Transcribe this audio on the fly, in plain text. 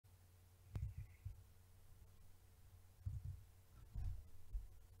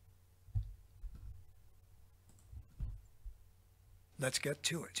Let's get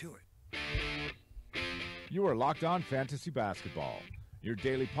to it. You are Locked On Fantasy Basketball, your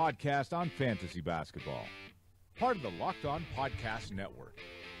daily podcast on fantasy basketball. Part of the Locked On Podcast Network,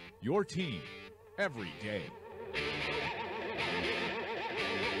 your team every day.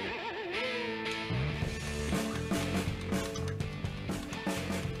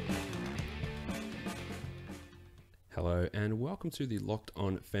 Hello and welcome to the Locked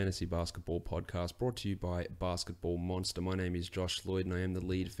On Fantasy Basketball podcast brought to you by Basketball Monster. My name is Josh Lloyd and I am the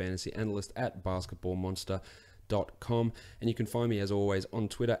lead fantasy analyst at basketballmonster.com, and you can find me as always on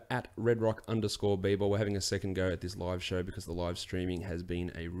Twitter at redrock_bball. We're having a second go at this live show because the live streaming has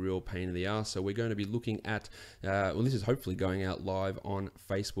been a real pain in the ass. So we're going to be looking at, this is hopefully going out live on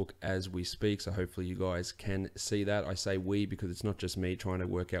Facebook as we speak. So hopefully you guys can see that. I say we because it's not just me trying to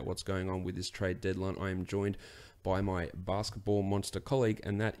work out what's going on with this trade deadline. I am joined by my Basketball Monster colleague,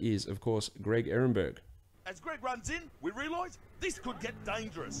 and that is, of course, Greg Ehrenberg. As Greg runs in, we realise this could get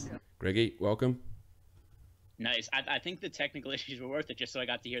dangerous. Greggy, welcome. Nice. I think the technical issues were worth it just so I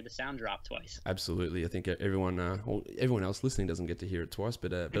got to hear the sound drop twice. Absolutely. I think everyone else listening doesn't get to hear it twice,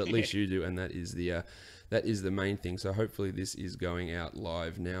 but at least you do, and that is the main thing. So hopefully this is going out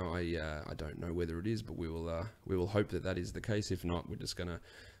live now. I don't know whether it is, but we will hope that is the case. If not, we're just gonna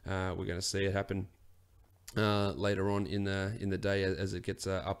see it happen later on in the day as it gets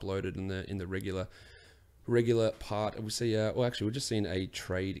uploaded in the regular part. We see we're just seeing a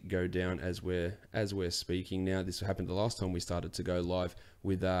trade go down as we're speaking now. This happened the last time we started to go live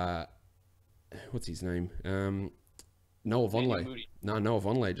with what's his name, Noah Vonleh. Noah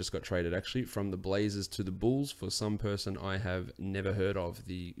Vonleh just got traded actually from the Blazers to the Bulls for some person I have never heard of.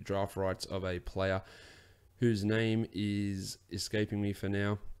 The draft rights of a player whose name is escaping me for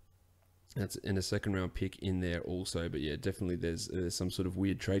now. That's in a second round pick in there also. But yeah, definitely there's some sort of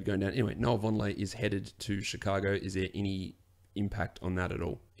weird trade going down. Anyway, Noah Vonleh is headed to Chicago. Is there any impact on that at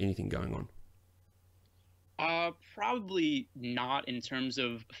all? Anything going on? Probably not in terms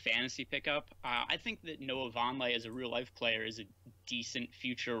of fantasy pickup. I think that Noah Vonleh as a real life player is a decent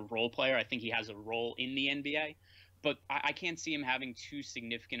future role player. I think he has a role in the NBA. But I can't see him having too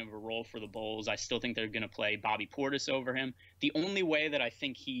significant of a role for the Bulls. I still think they're going to play Bobby Portis over him. The only way that I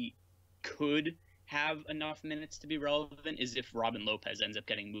think he could have enough minutes to be relevant is if Robin Lopez ends up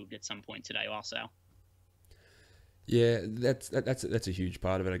getting moved at some point today also. Yeah, that's a huge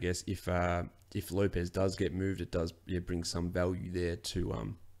part of it, I guess. If Lopez does get moved, it does bring some value there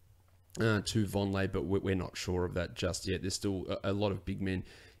to Vonleh, but we're not sure of that just yet. There's still a lot of big men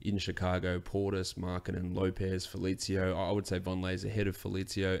in Chicago: Portis, Markkanen, Lopez, Felicio. I would say Vonleh is ahead of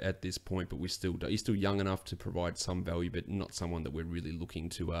Felicio at this point, but he's still young enough to provide some value, but not someone that we're really looking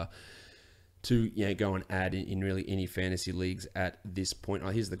to go and add in really any fantasy leagues at this point.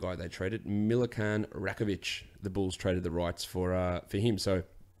 Here's the guy they traded, Milikan Rakovic. The Bulls traded the rights for him. So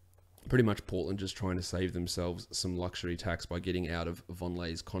pretty much Portland just trying to save themselves some luxury tax by getting out of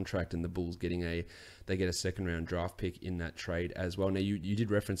Vonleh's contract, and the Bulls get a second round draft pick in that trade as well. Now you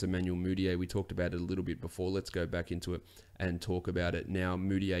did reference Emmanuel Mudiay. We talked about it a little bit before. Let's go back into it and talk about it now.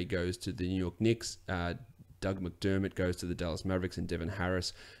 Mudiay goes to the New York Knicks. Doug McDermott goes to the Dallas Mavericks, and Devin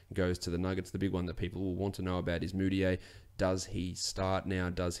Harris goes to the Nuggets. The big one that people will want to know about is Mudiay. Does he start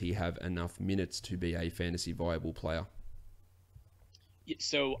now? Does he have enough minutes to be a fantasy viable player?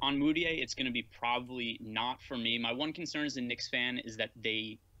 So on Mudiay, it's going to be probably not for me. My one concern as a Knicks fan is that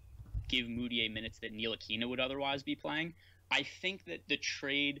they give Mudiay minutes that Ntilikina would otherwise be playing. I think that the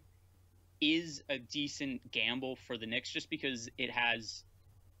trade is a decent gamble for the Knicks just because it has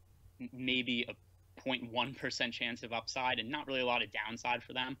maybe a 0.1% chance of upside and not really a lot of downside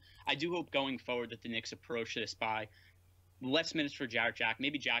for them. I do hope going forward that the Knicks approach this by less minutes for Jarrett Jack.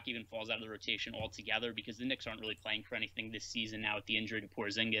 Maybe Jack even falls out of the rotation altogether because the Knicks aren't really playing for anything this season now with the injury to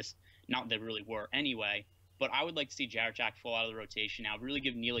Porzingis. Not that they really were anyway. But I would like to see Jarrett Jack fall out of the rotation now, really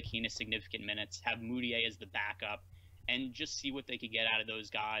give Ntilikina significant minutes, have Mudiay as the backup, and just see what they could get out of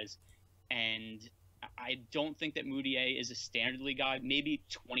those guys. And I don't think that Mudiay is a standard league guy. Maybe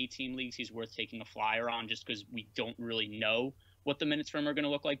 20-team leagues he's worth taking a flyer on just because we don't really know what the minutes for him are going to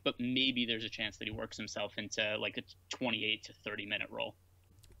look like, but maybe there's a chance that he works himself into like a 28 to 30-minute role.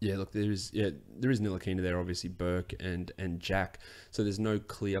 Yeah, look, there is Ntilikina there, obviously Burke and Jack. So there's no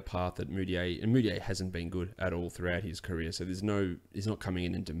clear path that Mudiay hasn't been good at all throughout his career. So he's not coming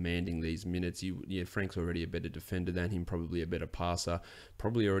in and demanding these minutes. Frank's already a better defender than him, probably a better passer,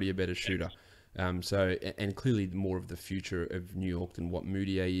 probably already a better shooter. And clearly more of the future of New York than what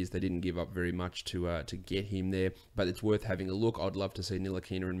Moutier is. They didn't give up very much to get him there, but it's worth having a look. I'd love to see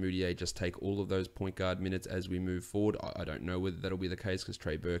Ntilikina and Moutier just take all of those point guard minutes as we move forward. I don't know whether that'll be the case because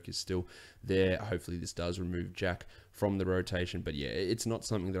Trey Burke is still there. Hopefully this does remove Jack from the rotation, but yeah, it's not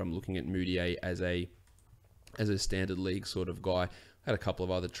something that I'm looking at Moutier as a standard league sort of guy. Had a couple of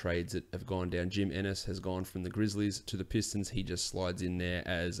other trades that have gone down. Jim Ennis has gone from the Grizzlies to the Pistons. He just slides in there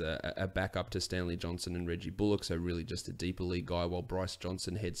as a backup to Stanley Johnson and Reggie Bullock, so really just a deeper league guy, while Bryce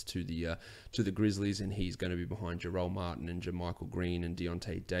Johnson heads to the Grizzlies, and he's going to be behind Jarrell Martin and JaMychal Green and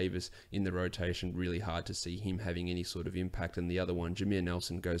Deontay Davis in the rotation. Really hard to see him having any sort of impact. And the other one, Jameer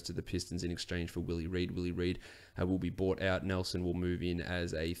Nelson, goes to the Pistons in exchange for Willie Reed. Willie Reed will be bought out. Nelson will move in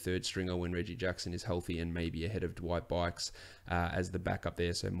as a third stringer when Reggie Jackson is healthy, and maybe ahead of Dwight Bikes as the backup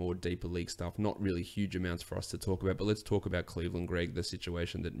there, so more deeper league stuff. Not really huge amounts for us to talk about, but let's talk about Cleveland, Greg, the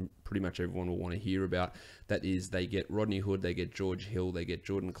situation that pretty much everyone will want to hear about. That is, they get Rodney Hood, they get George Hill, they get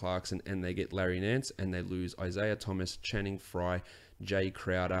Jordan Clarkson, and they get Larry Nance, and they lose Isaiah Thomas, Channing Frye, Jay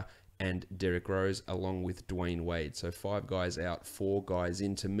Crowder, and Derrick Rose, along with Dwayne Wade. So 5 guys out, 4 guys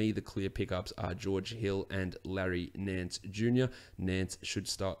in. To me, the clear pickups are George Hill and Larry Nance Jr. Nance should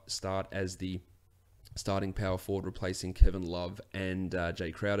start as the starting power forward, replacing Kevin Love and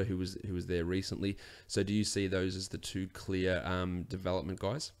Jay Crowder, who was there recently. So do you see those as the 2 clear development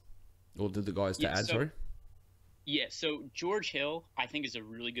guys? Or the guys to add, sorry? Yeah, so George Hill, I think, is a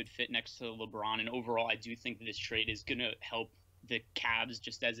really good fit next to LeBron. And overall, I do think that this trade is going to help the Cavs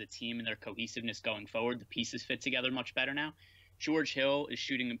just as a team and their cohesiveness going forward. The pieces fit together much better now. George Hill is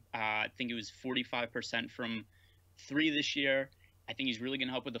shooting, I think it was 45% from 3 this year. I think he's really going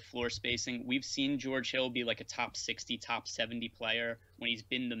to help with the floor spacing. We've seen George Hill be like a top 60, top 70 player when he's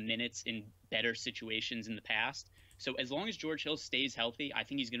been the minutes in better situations in the past. So as long as George Hill stays healthy, I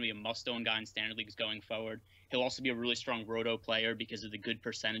think he's going to be a must-own guy in standard leagues going forward. He'll also be a really strong roto player because of the good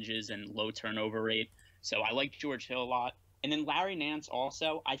percentages and low turnover rate. So I like George Hill a lot. And then Larry Nance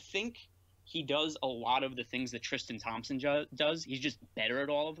also, I think he does a lot of the things that Tristan Thompson does. He's just better at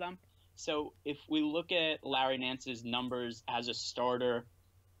all of them. So if we look at Larry Nance's numbers as a starter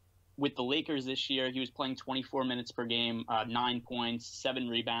with the Lakers this year, he was playing 24 minutes per game, 9 points, 7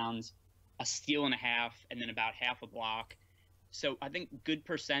 rebounds, a steal and a half, and then about half a block. So I think good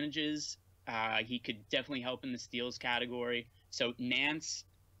percentages. He could definitely help in the steals category. So Nance,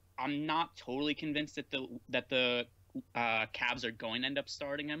 I'm not totally convinced that the Cavs are going to end up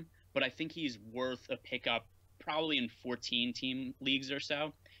starting him, but I think he's worth a pickup probably in 14-team leagues or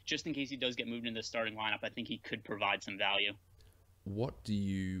so, just in case he does get moved into the starting lineup. I think he could provide some value.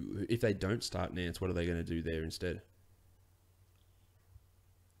 If they don't start Nance, what are they going to do there instead?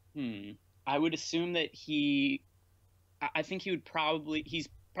 I would assume that I think he's probably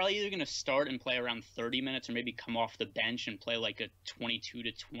either going to start and play around 30 minutes or maybe come off the bench and play like a 22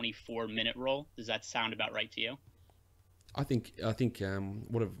 to 24 minute role. Does that sound about right to you? I think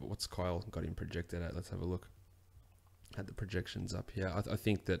what's Kyle got him projected at? Let's have a look at the projections up here. I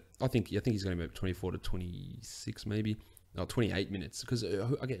think he's going to be about 24 to 26 maybe. No, 28 minutes, because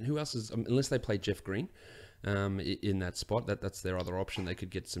again, who else is, unless they play Jeff Green in that spot, that's their other option. They could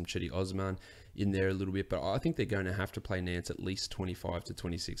get some Chetty Osman in there a little bit, but I think they're going to have to play Nance at least 25 to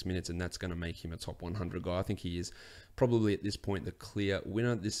 26 minutes, and that's going to make him a top 100 guy. I think he is probably at this point the clear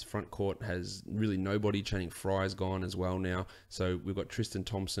winner. This front court has really nobody. Channing Frye's gone as well now, so we've got Tristan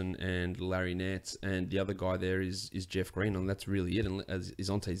Thompson and Larry Nance, and the other guy there is Jeff Green, and that's really it. And is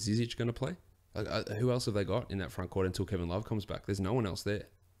Ante Zizic going to play? Who else have they got in that front court until Kevin Love comes back? There's no one else there.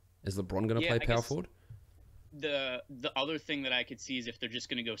 Is LeBron going to play power forward? The other thing that I could see is if they're just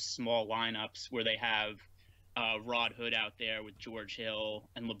going to go small lineups where they have Rod Hood out there with George Hill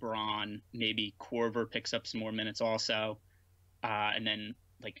and LeBron. Maybe Korver picks up some more minutes also. And then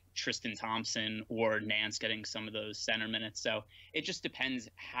like Tristan Thompson or Nance getting some of those center minutes. So it just depends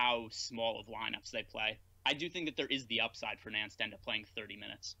how small of lineups they play. I do think that there is the upside for Nance to end up playing 30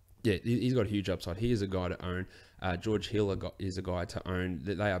 minutes. Yeah, he's got a huge upside. He is a guy to own. George Hill is a guy to own.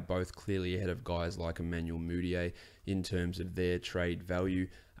 They are both clearly ahead of guys like Emmanuel Moutier in terms of their trade value.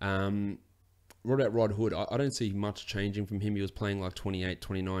 What about Rod Hood? I don't see much changing from him. He was playing like 28,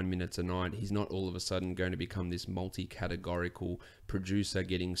 29 minutes a night. He's not all of a sudden going to become this multi-categorical producer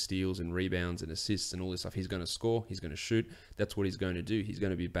getting steals and rebounds and assists and all this stuff. He's going to score. He's going to shoot. That's what he's going to do. He's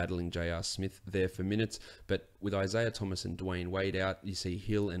going to be battling J.R. Smith there for minutes. But with Isaiah Thomas and Dwayne Wade out, you see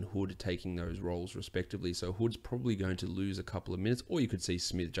Hill and Hood taking those roles respectively. So Hood's probably going to lose a couple of minutes, or you could see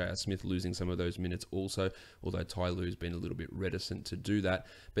J.R. Smith losing some of those minutes also, although Ty Lue's been a little bit reticent to do that.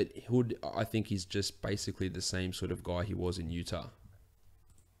 But Hood, I think he's just basically the same sort of guy he was in Utah.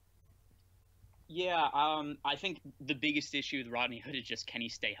 Yeah, I think the biggest issue with Rodney Hood is just, can he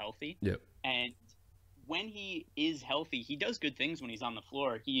stay healthy? Yep. And when he is healthy, he does good things when he's on the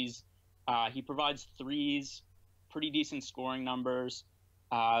floor. He provides threes, pretty decent scoring numbers,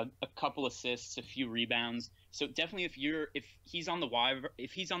 a couple assists, a few rebounds. So definitely, if he's on the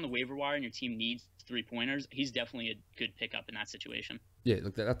waiver wire and your team needs 3-pointers, he's definitely a good pickup in that situation. Yeah,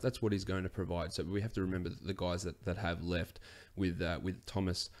 look, that's what he's going to provide. So we have to remember the guys that have left with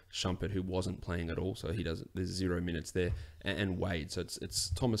Thomas Shumpert, who wasn't playing at all, so there's 0 minutes there, and Wade. So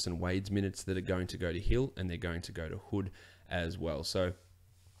it's Thomas and Wade's minutes that are going to go to Hill, and they're going to go to Hood as well. So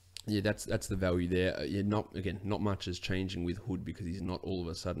yeah, that's the value there. Not much is changing with Hood, because he's not all of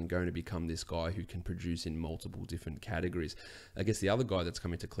a sudden going to become this guy who can produce in multiple different categories. I guess the other guy that's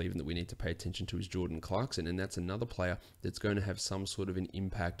coming to Cleveland that we need to pay attention to is Jordan Clarkson, and that's another player that's going to have some sort of an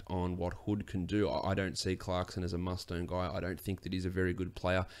impact on what Hood can do. I don't see Clarkson as a must-own guy. I don't think that he's a very good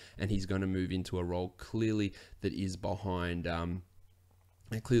player, and he's going to move into a role clearly that is behind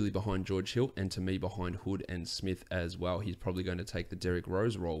George Hill, and to me behind Hood and Smith as well. He's probably going to take the Derrick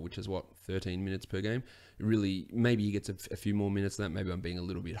Rose role, which is 13 minutes per game. Really, maybe he gets a few more minutes than that. Maybe I'm being a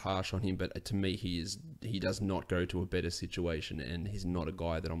little bit harsh on him, but to me, he does not go to a better situation, and he's not a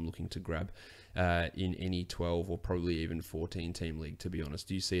guy that I'm looking to grab in any 12 or probably even 14 team league, to be honest.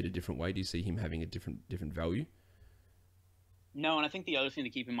 Do you see it a different way? Do you see him having a different value? No, and I think the other thing to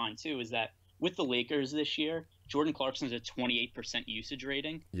keep in mind too is that with the Lakers this year, Jordan Clarkson's a 28% usage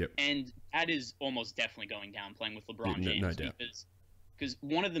rating. Yep. And that is almost definitely going down playing with LeBron James. No doubt. Because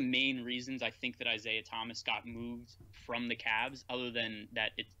one of the main reasons I think that Isaiah Thomas got moved from the Cavs, other than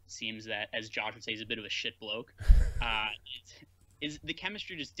that it seems that, as Josh would say, he's a bit of a shit bloke, is the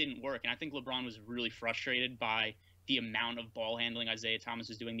chemistry just didn't work. And I think LeBron was really frustrated by the amount of ball handling Isaiah Thomas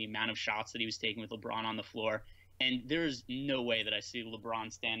was doing, the amount of shots that he was taking with LeBron on the floor. And there's no way that I see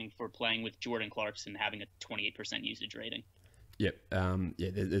LeBron standing for playing with Jordan Clarkson having a 28% usage rating. Yep.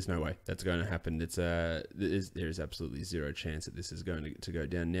 There's no way that's going to happen. There is absolutely zero chance that this is going to go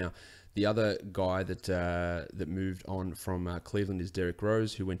down. Now, the other guy that moved on from Cleveland is Derrick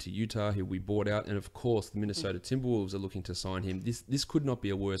Rose, who went to Utah, who we bought out, and of course the Minnesota Timberwolves are looking to sign him. This could not be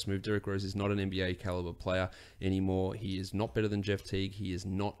a worse move. Derrick Rose is not an NBA caliber player anymore. He is not better than Jeff Teague. He is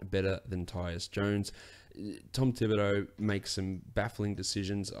not better than Tyus Jones. Tom Thibodeau makes some baffling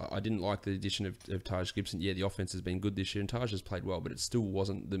decisions. I didn't like the addition of Taj Gibson. Yeah, the offense has been good this year, and Taj has played well, but it still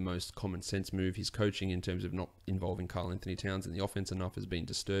wasn't the most common sense move. His coaching in terms of not involving Karl Anthony Towns in the offense enough has been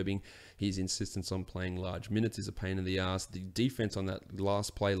disturbing. His insistence on playing large minutes is a pain in the ass. The defense on that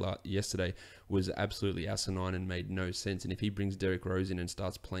last play yesterday was absolutely asinine and made no sense. And if he brings Derrick Rose in and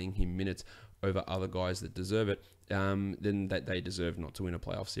starts playing him minutes over other guys that deserve it, then they deserve not to win a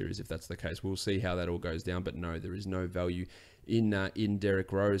playoff series if that's the case. We'll see how that all goes down, but no, there is no value in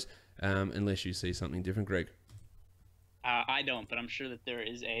Derrick Rose unless you see something different, Greg. I don't, but I'm sure that there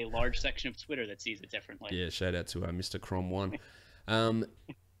is a large section of Twitter that sees it differently. Yeah, shout out to Mr. Crom1.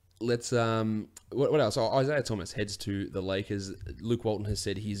 Let's what else? Isaiah Thomas heads to the Lakers. Luke Walton has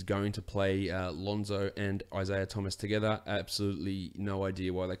said he's going to play Lonzo and Isaiah Thomas together. Absolutely no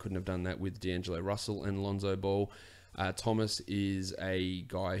idea why they couldn't have done that with D'Angelo Russell and Lonzo Ball. Thomas is a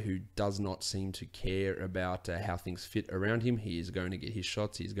guy who does not seem to care about how things fit around him. He is going to get his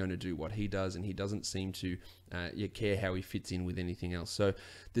shots. He's going to do what he does, and he doesn't seem to care how he fits in with anything else. So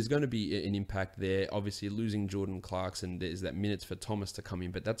there's going to be an impact there. Obviously, losing Jordan Clarkson, there's that minutes for Thomas to come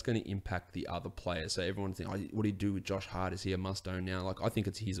in, but that's going to impact the other players. So everyone thinks, what do you do with Josh Hart? Is he a must-own now? Like, I think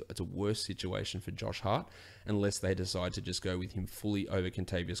it's a worse situation for Josh Hart unless they decide to just go with him fully over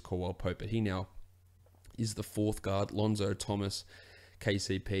Kentavious Caldwell-Pope. But he now is the fourth guard. Lonzo, Thomas,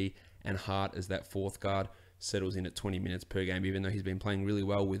 KCP, and Hart as that fourth guard settles in at 20 minutes per game, even though he's been playing really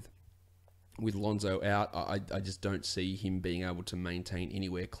well with Lonzo out. I just don't see him being able to maintain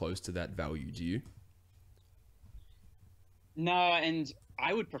anywhere close to that value. Do you? No, and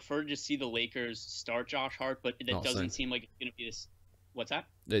I would prefer to just see the Lakers start Josh Hart, but that doesn't seem like it's going to be this. What's that?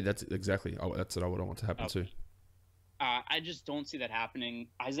 Yeah, that's exactly. That's what I would want to happen too. I just don't see that happening.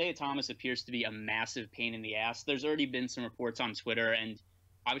 Isaiah Thomas appears to be a massive pain in the ass. There's already been some reports on Twitter, and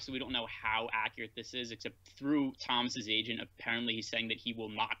obviously we don't know how accurate this is, except through Thomas's agent. Apparently he's saying that he will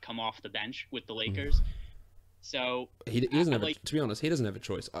not come off the bench with the Lakers. So he doesn't have to be honest, he doesn't have a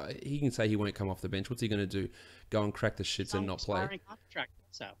choice. He can say he won't come off the bench. What's he going to do? Go and crack the shits and not play?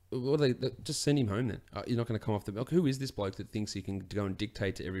 Well, they just send him home then. You're not going to come off the bench. Who is this bloke that thinks he can go and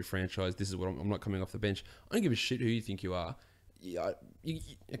dictate to every franchise, this is what I'm not coming off the bench? I don't give a shit who you think you are.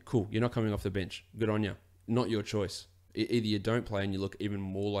 Cool, you're not coming off the bench. Good on you. Not your choice. Either you don't play and you look even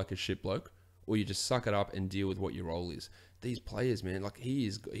more like a shit bloke, or you just suck it up and deal with what your role is. These players, man, like he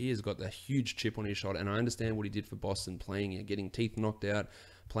has got a huge chip on his shoulder, and I understand what he did for Boston, playing, getting teeth knocked out,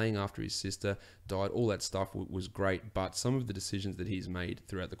 playing after his sister died. All that stuff was great, but some of the decisions that he's made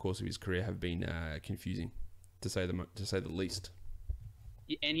throughout the course of his career have been confusing, to say the least.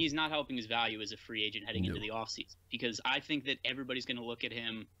 And he's not helping his value as a free agent heading into the offseason, because I think that everybody's going to look at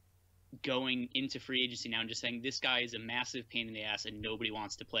him going into free agency now and just saying this guy is a massive pain in the ass and nobody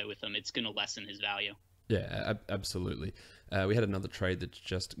wants to play with him. It's going to lessen his value. Yeah, absolutely. We had another trade that's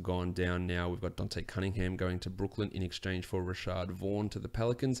just gone down now. We've got Dante Cunningham going to Brooklyn in exchange for Rashad Vaughn to the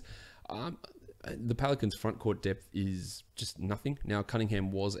Pelicans. The Pelicans' front court depth is just nothing. Now,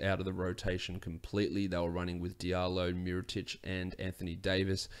 Cunningham was out of the rotation completely. They were running with Diallo, Mirotic, and Anthony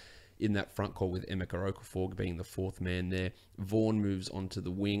Davis in that front court, with Emeka Okafor being the fourth man there. Vaughn moves onto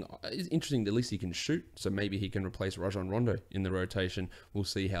the wing. It's interesting, at least he can shoot, so maybe he can replace Rajon Rondo in the rotation. We'll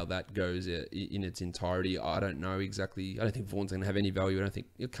see how that goes in its entirety. I don't know exactly. I don't think Vaughn's going to have any value. I don't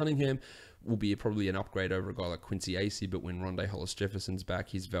think Cunningham will be probably an upgrade over a guy like Quincy Acey, but when Rondé Hollis-Jefferson's back,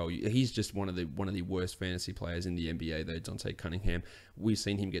 his value, he's just one of the worst fantasy players in the NBA, though, Dante Cunningham. We've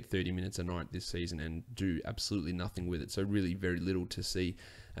seen him get 30 minutes a night this season and do absolutely nothing with it, so really very little to see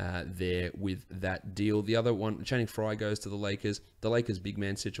there with that deal. The other one, Channing Frye goes to the Lakers. The Lakers' big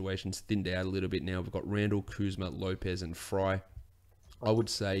man situation's thinned out a little bit now. We've got Randall, Kuzma, Lopez, and Frye. I would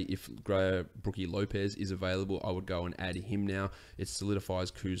say if Brookie Lopez is available, I would go and add him now. It solidifies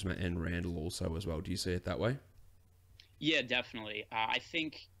Kuzma and Randall also as well. Do you see it that way? Yeah, definitely. I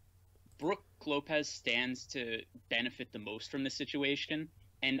think Brook Lopez stands to benefit the most from this situation.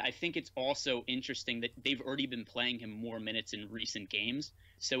 And I think it's also interesting that they've already been playing him more minutes in recent games.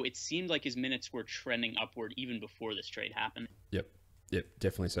 So it seemed like his minutes were trending upward even before this trade happened. Yep,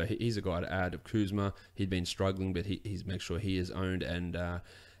 definitely. So he's a guy to add. Of Kuzma, he'd been struggling, but he's make sure he is owned.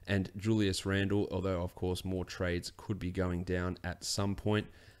 And Julius Randle, although of course more trades could be going down at some point.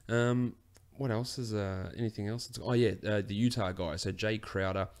 What else is anything else? The Utah guy. So Jay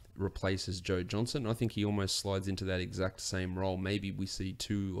Crowder replaces Joe Johnson. I think he almost slides into that exact same role. Maybe we see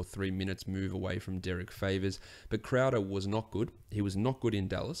 2 or 3 minutes move away from Derek Favors. But Crowder was not good. He was not good in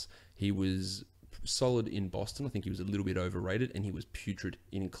Dallas. He was solid in Boston. I think he was a little bit overrated, and he was putrid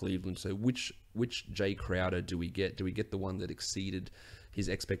in Cleveland. So which Jay Crowder do we get? Do we get the one that exceeded his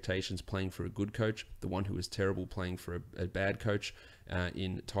expectations playing for a good coach, the one who was terrible playing for a bad coach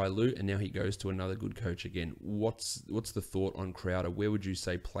in Ty Lue, and now he goes to another good coach again? What's the thought on Crowder? Where would you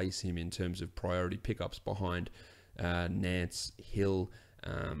say place him in terms of priority pickups behind Nance, Hill,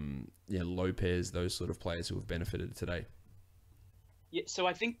 Lopez, those sort of players who have benefited today? Yeah, so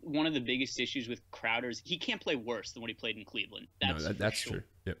I think one of the biggest issues with Crowder is he can't play worse than what he played in Cleveland. That's sure. True.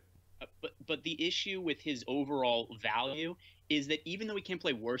 Yep. But the issue with his overall value is that even though he can't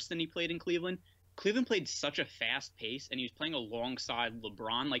play worse than he played in Cleveland, Cleveland played such a fast pace, and he was playing alongside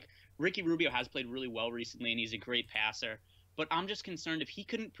LeBron. Like, Ricky Rubio has played really well recently, and he's a great passer. But I'm just concerned if he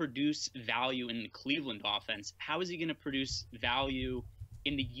couldn't produce value in the Cleveland offense, how is he going to produce value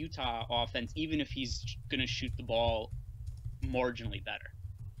in the Utah offense, even if he's going to shoot the ball marginally better?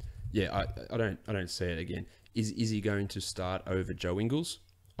 Yeah, I don't see it again. Is he going to start over Joe Ingles?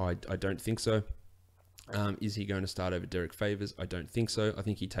 I don't think so. Is he going to start over Derek Favors? I don't think so. I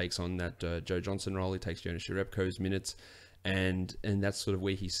think he takes on that Joe Johnson role. He takes Jonas Jerebko's minutes, and that's sort of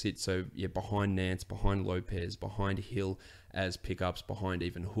where he sits. So yeah, behind Nance, behind Lopez, behind Hill as pickups, behind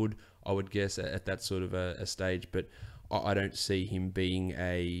even Hood, I would guess at that sort of a stage. But I don't see him being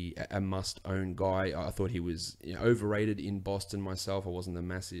a must-own guy. I thought he was overrated in Boston myself. I wasn't a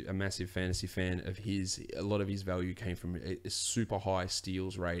massive fantasy fan of his. A lot of his value came from a super high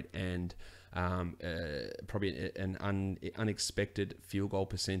steals rate and probably an unexpected field goal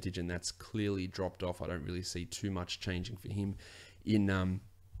percentage, and that's clearly dropped off. I don't really see too much changing for him in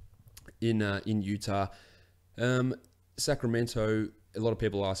Utah. Sacramento. A lot of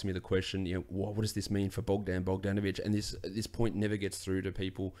people ask me the question, what does this mean for Bogdanovic? And this point never gets through to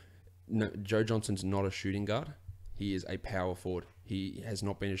people. No, Joe Johnson's not a shooting guard. He is a power forward. He has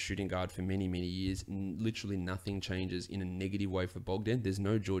not been a shooting guard for many, many years. Literally nothing changes in a negative way for Bogdan. There's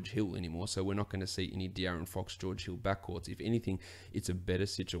no George Hill anymore, so we're not going to see any De'Aaron Fox, George Hill backcourts. If anything, it's a better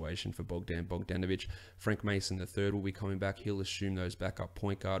situation for Bogdanovic. Frank Mason III will be coming back. He'll assume those backup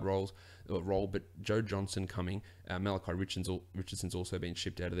point guard role, but Joe Johnson coming, Malachi Richardson's also been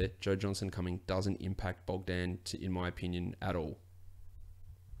shipped out of there. Joe Johnson coming doesn't impact Bogdan, in my opinion, at all.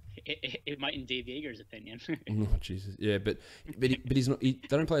 it might in Dave Yeager's opinion. Oh, Jesus. Yeah, but he's not. They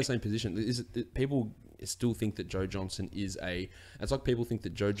don't play the same position. People still think that Joe Johnson is it's like people think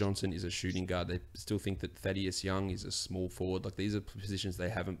that Joe Johnson is a shooting guard. They still think that Thaddeus Young is a small forward. Like, these are positions they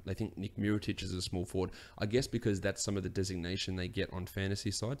haven't. They think Nick Mirotic is a small forward. I guess because that's some of the designation they get on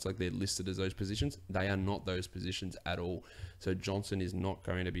fantasy sites. Like, they're listed as those positions. They are not those positions at all. So Johnson is not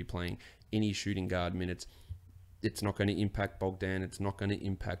going to be playing any shooting guard minutes. It's not going to impact Bogdan. It's not going to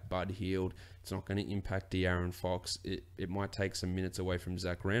impact Bud Hield. It's not going to impact De'Aaron Fox. It might take some minutes away from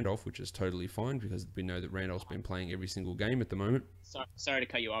Zach Randolph, which is totally fine because we know that Randolph's been playing every single game at the moment. Sorry to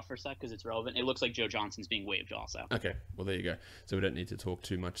cut you off for a sec because it's relevant. It looks like Joe Johnson's being waived also. Okay, well, there you go. So we don't need to talk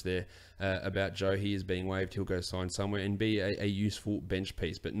too much there about Joe. He is being waived. He'll go sign somewhere and be a useful bench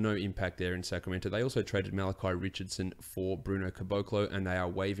piece, but no impact there in Sacramento. They also traded Malachi Richardson for Bruno Caboclo, and they are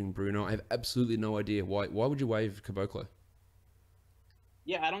waiving Bruno. I have absolutely no idea why. Why would you waive Caboclo?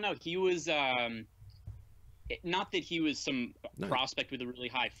 Yeah, I don't know. He was not that he was some prospect with a really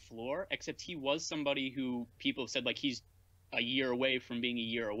high floor, except he was somebody who people have said like he's a year away from being a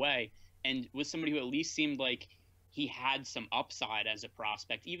year away, and was somebody who at least seemed like he had some upside as a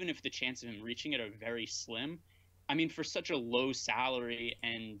prospect, even if the chance of him reaching it are very slim. I mean, for such a low salary,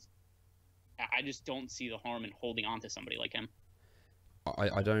 and I just don't see the harm in holding on to somebody like him.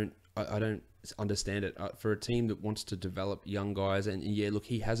 I don't understand it. For a team that wants to develop young guys, and yeah, look,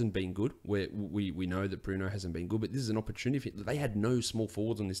 he hasn't been good. We know that Bruno hasn't been good, but this is an opportunity. They had no small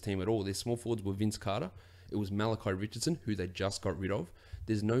forwards on this team at all. Their small forwards were Vince Carter. It was Malachi Richardson, who they just got rid of.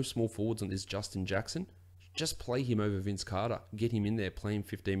 There's no small forwards on this Justin Jackson. Just play him over Vince Carter. Get him in there, play him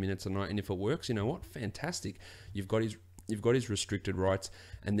 15 minutes a night, and if it works, you know what? Fantastic. You've got his restricted rights,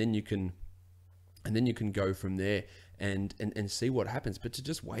 and then you can go from there and see what happens. But to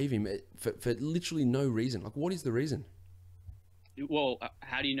just waive him for literally no reason, like, what is the reason? Well,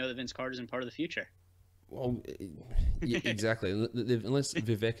 how do you know that Vince Carter isn't part of the future? Well, yeah, exactly. Unless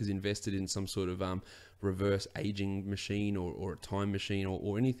Vivek is invested in some sort of reverse aging machine or a time machine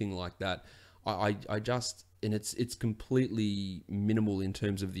or anything like that, I just, and it's completely minimal in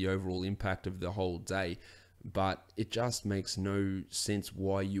terms of the overall impact of the whole day, but it just makes no sense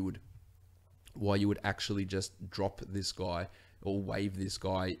why you would actually just drop this guy or waive this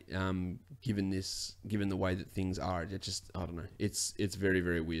guy, given the way that things are. It just, I don't know. It's very,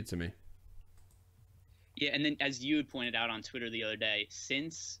 very weird to me. Yeah, and then as you had pointed out on Twitter the other day,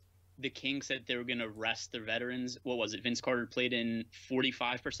 since the Kings said they were going to rest their veterans, what was it? Vince Carter played in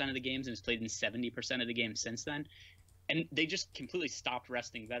 45% of the games and has played in 70% of the games since then. And they just completely stopped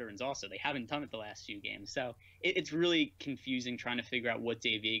resting veterans also. They haven't done it the last few games. So it's really confusing trying to figure out what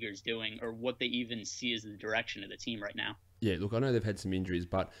Dave Yeager's doing or what they even see as the direction of the team right now. Yeah, look, I know they've had some injuries,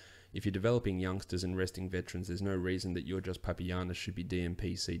 but if you're developing youngsters and resting veterans, there's no reason that your Josh Papagiannis should be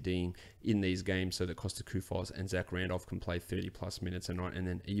DMP-CDing in these games so that Costa Koufos and Zach Randolph can play 30-plus minutes a night. And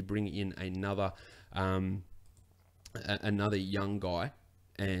then you bring in another young guy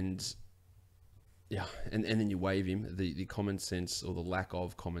and... yeah, and then you waive him. The common sense or the lack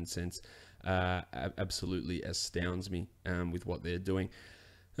of common sense absolutely astounds me with what they're doing.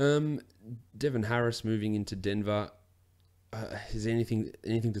 Devin Harris moving into Denver. Is there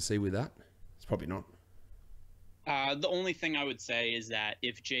anything to see with that? It's probably not. The only thing I would say is that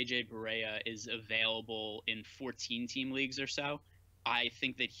if JJ Barea is available in 14-team leagues or so, I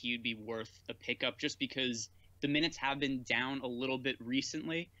think that he would be worth a pickup just because the minutes have been down a little bit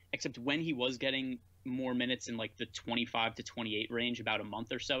recently, except when he was getting more minutes in like the 25 to 28 range about a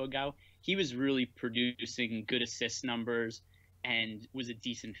month or so ago, he was really producing good assist numbers and was a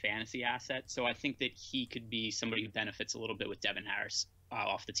decent fantasy asset. So I think that he could be somebody who benefits a little bit with Devin Harris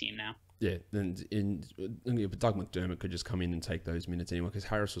off the team now. Yeah, and Doug McDermott could just come in and take those minutes anyway, because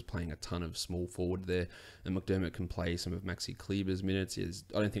Harris was playing a ton of small forward there, and McDermott can play some of Maxi Kleber's minutes.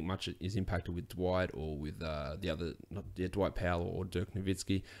 I don't think much is impacted with Dwight or with Dwight Powell or Dirk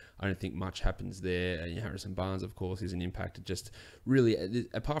Nowitzki. I don't think much happens there. Harrison Barnes, of course, isn't impacted. Just really,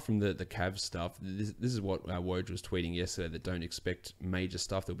 apart from the Cavs stuff, this is what Woj was tweeting yesterday, that don't expect major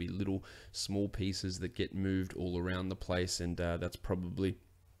stuff. There'll be little small pieces that get moved all around the place, and that's probably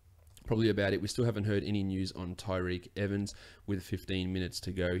about it. We still haven't heard any news on Tyreke Evans with 15 minutes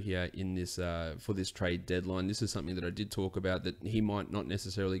to go here in this for this trade deadline. This is something that I did talk about, that he might not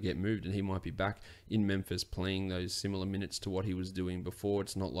necessarily get moved and he might be back in Memphis playing those similar minutes to what he was doing before.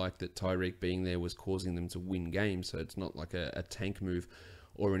 It's not like that Tyreke being there was causing them to win games, so it's not like a tank move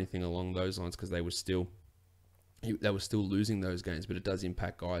or anything along those lines, because they were still losing those games. But it does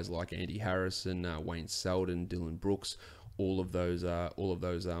impact guys like Andy Harrison, Wayne Selden, Dylan Brooks, all of those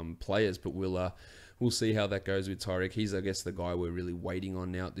players. But we'll we'll see how that goes with Tyreek. He's, I guess, the guy we're really waiting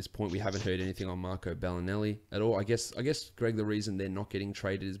on now at this point. We haven't heard anything on Marco Bellinelli at all. I guess, Greg, the reason they're not getting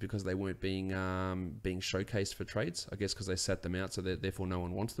traded is because they weren't being showcased for trades. I guess because they sat them out, so therefore no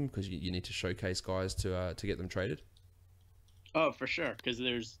one wants them because you need to showcase guys to get them traded. Oh, for sure, because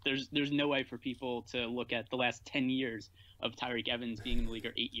there's no way for people to look at the last 10 years of Tyreek Evans being in the league,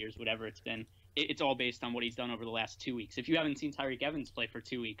 or 8 years, whatever it's been. It's all based on what he's done over the last 2 weeks. If you haven't seen Tyreek Evans play for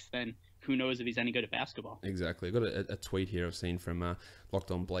 2 weeks, then who knows if he's any good at basketball. Exactly. I've got a tweet here I've seen from Locked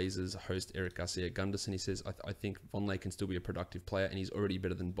On Blazers host Eric Garcia-Gunderson. He says, I think Vonleh can still be a productive player, and he's already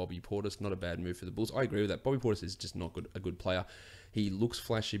better than Bobby Portis. Not a bad move for the Bulls. I agree with that. Bobby Portis is just not a good player. He looks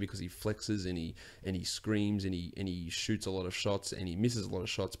flashy because he flexes and he screams and he shoots a lot of shots and he misses a lot of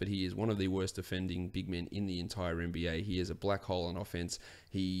shots, but he is one of the worst defending big men in the entire NBA. He is a black hole on offense.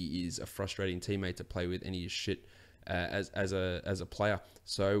 He is a frustrating teammate to play with, and he is shit as a player.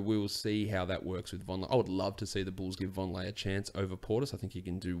 So we will see how that works with Vonleh. I would love to see the Bulls give Vonleh a chance over Portis. I think he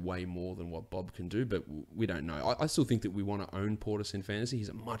can do way more than what Bob can do, but we don't know. I still think that we want to own Portis in fantasy. He's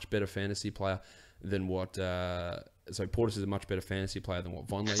a much better fantasy player than what... So Portis is a much better fantasy player than what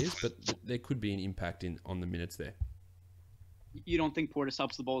Vonleh is, but there could be an impact on the minutes there. You don't think Portis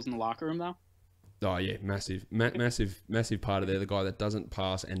helps the Bulls in the locker room, though? Oh, yeah, massive part of there. The guy that doesn't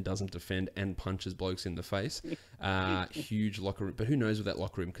pass and doesn't defend and punches blokes in the face. Huge locker room. But who knows with that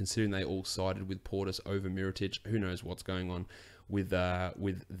locker room, considering they all sided with Portis over Mirotic. Who knows what's going on with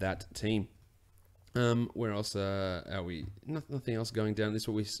that team. Where else are we? Nothing else going down this.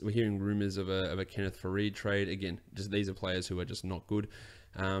 We're hearing rumors of a Kenneth Faried trade. Again, just these are players who are just not good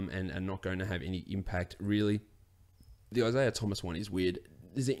and not going to have any impact, really. The Isaiah Thomas one is weird.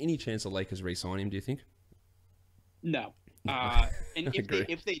 Is there any chance the Lakers re-sign him, do you think? No. And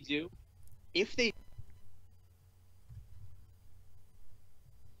if they do, I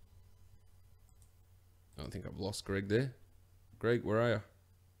don't think I've lost Greg there. Greg, where are you?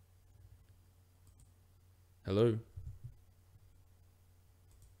 Hello?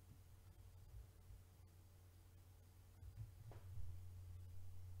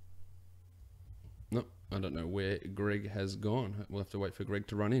 No, I don't know where Greg has gone. We'll have to wait for Greg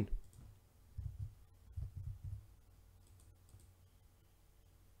to run in.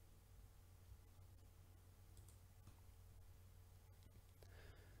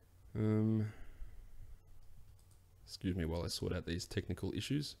 Excuse me while I sort out these technical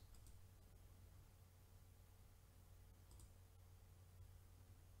issues.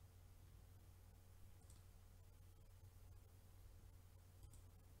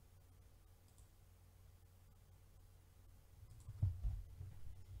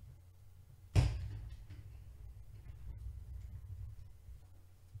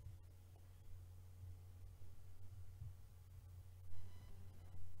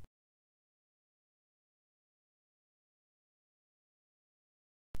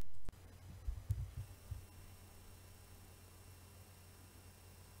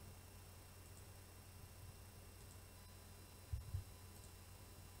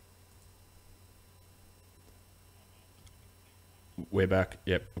 We're back.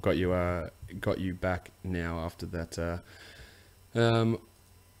 Yep, I've got you back now after that.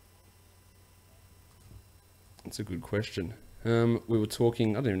 It's a good question. We were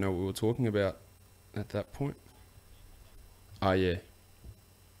talking. I don't even know what we were talking about at that point. Oh yeah.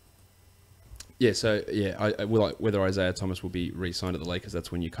 Yeah. So yeah, I will like whether Isaiah Thomas will be re-signed at the Lakers.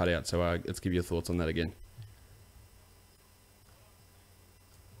 That's when you cut out. So let's give your thoughts on that again.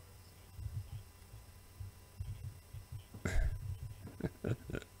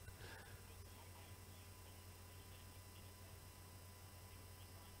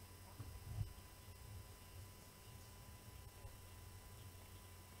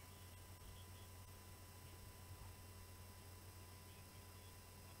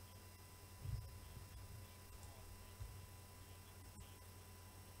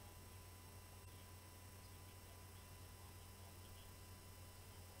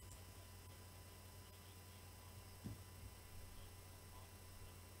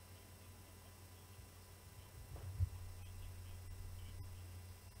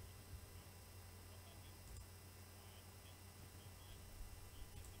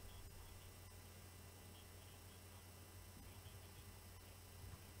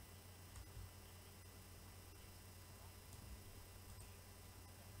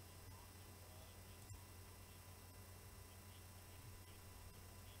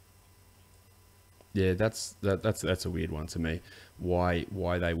 Yeah, that's a weird one to me. Why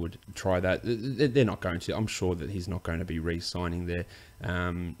they would try that? They're not going to. I'm sure that he's not going to be re-signing there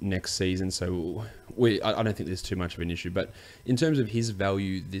next season. So I don't think there's too much of an issue. But in terms of his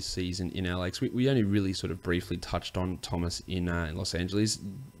value this season in Alex, we only really sort of briefly touched on Thomas in Los Angeles.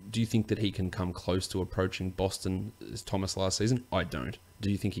 Do you think that he can come close to approaching Boston as Thomas last season? I don't.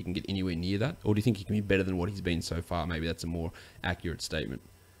 Do you think he can get anywhere near that, or do you think he can be better than what he's been so far? Maybe that's a more accurate statement.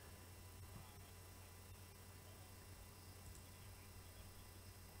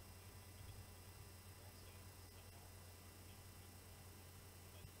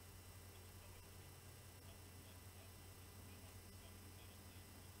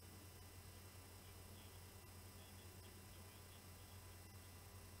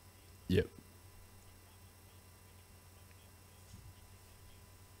 Yep.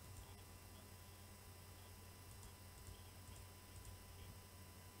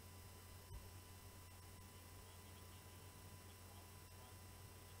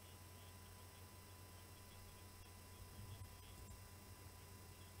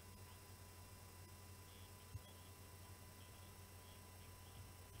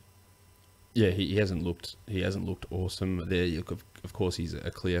 Yeah, he hasn't looked awesome there. Of course, he's a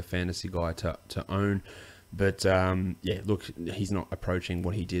clear fantasy guy to own, but yeah, look, he's not approaching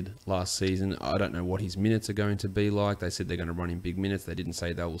what he did last season. I don't know what his minutes are going to be like. They said they're going to run him big minutes. They didn't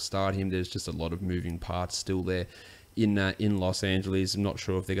say they will start him. There's just a lot of moving parts still there in Los Angeles. I'm not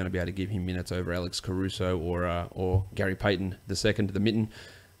sure if they're going to be able to give him minutes over Alex Caruso or Gary Payton the second to the mitten.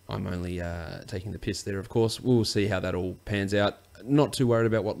 I'm only taking the piss there, of course. We'll see how that all pans out. Not too worried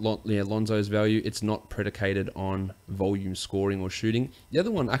about what Lonzo's value. It's not predicated on volume scoring or shooting. The other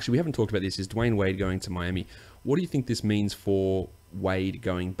one, actually, we haven't talked about this, is Dwayne Wade going to Miami. What do you think this means for Wade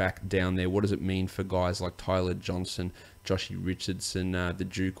going back down there? What does it mean for guys like Tyler Johnson, Joshy Richardson, the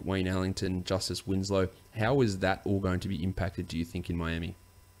Duke, Wayne Ellington, Justice Winslow? How is that all going to be impacted, do you think, in Miami?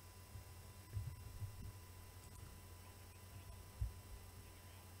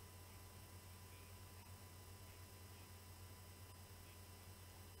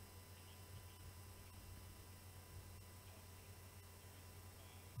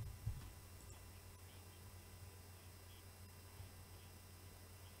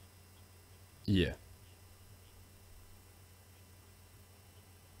 Yeah.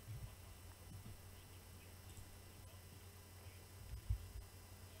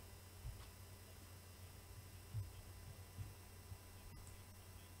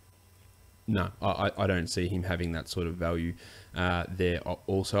 No, I don't see him having that sort of value there.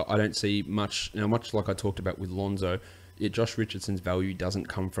 Also, I don't see much, much like I talked about with Lonzo. Josh Richardson's value doesn't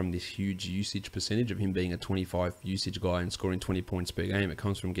come from this huge usage percentage of him being a 25 usage guy and scoring 20 points per game. It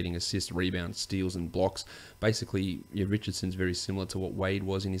comes from getting assists, rebounds, steals, and blocks. Basically, Richardson's very similar to what Wade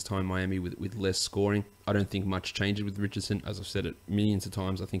was in his time in Miami with less scoring. I don't think much changes with Richardson. As I've said it millions of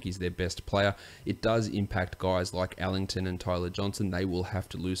times, I think he's their best player. It does impact guys like Ellington and Tyler Johnson. They will have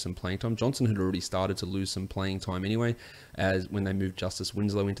to lose some playing time. Johnson had already started to lose some playing time anyway, as when they moved Justice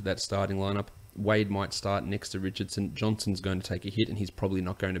Winslow into that starting lineup. Wade might start next to Richardson. Johnson's going to take a hit, and he's probably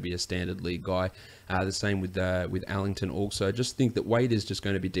not going to be a standard league guy. The same with Ellington also. Just think that Wade is just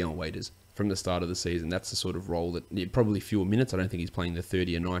going to be Dion Waiters from the start of the season. That's the sort of role that probably fewer minutes. I don't think he's playing the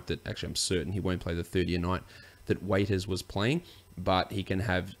 30 a night that, actually I'm certain he won't play the 30 a night that Waiters was playing, but he can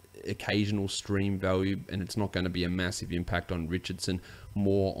have occasional stream value, and it's not going to be a massive impact on Richardson.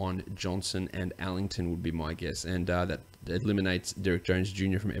 More on Johnson and Ellington would be my guess, and that eliminates Derek Jones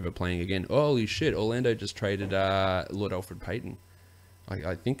Jr. from ever playing again. Holy shit, Orlando just traded Lord Alfred Payton,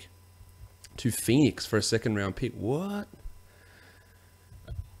 I think, to Phoenix for a second round pick. What?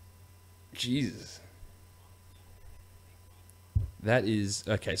 Jesus. That is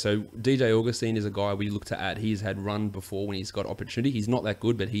okay. So DJ Augustine is a guy we look to add. He's had run before when he's got opportunity. He's not that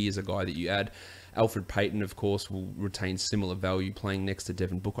good, but he is a guy that you add. Alfred Payton, of course, will retain similar value playing next to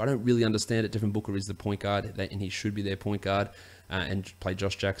Devin Booker. I don't really understand it. Devin Booker is the point guard, and he should be their point guard, and play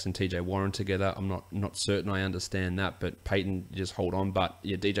Josh Jackson, TJ Warren together. I'm not certain I understand that, but Payton, just hold on. But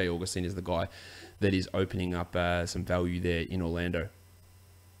yeah, DJ Augustine is the guy that is opening up some value there in Orlando.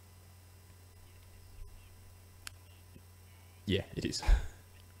 Yeah, it is.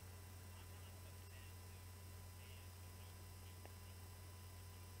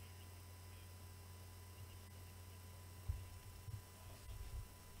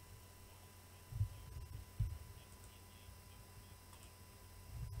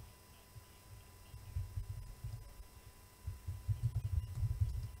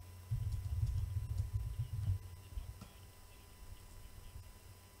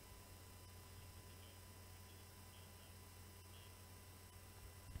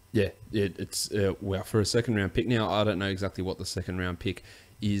 Yeah, it's well, for a second round pick. Now, I don't know exactly what the second round pick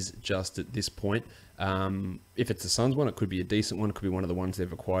is just at this point. If it's the Suns one, it could be a decent one. It could be one of the ones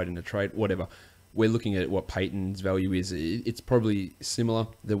they've acquired in a trade, whatever. We're looking at what Peyton's value is. It's probably similar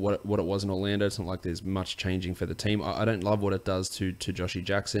to what it was in Orlando. It's not like there's much changing for the team. I don't love what it does to Joshy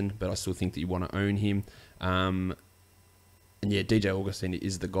Jackson, but I still think that you want to own him. And yeah, DJ Augustine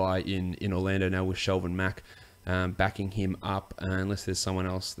is the guy in Orlando now with Shelvin Mack backing him up. Unless there's someone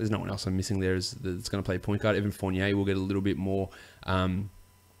else, there's no one else I'm missing there that's going to play point guard. Evan Fournier will get a little bit more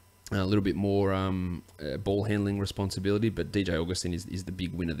ball handling responsibility, but DJ Augustine is the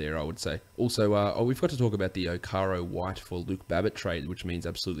big winner there, I would say. Also, we've got to talk about the Okaro White for Luke Babbitt trade, which means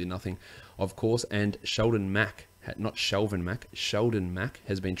absolutely nothing, of course. And Sheldon Mack has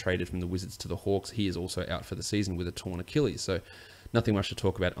been traded from the Wizards to the Hawks. He is also out for the season with a torn Achilles, so nothing much to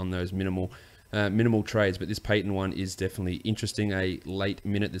talk about on those minimal trades. But this Peyton one is definitely interesting. A late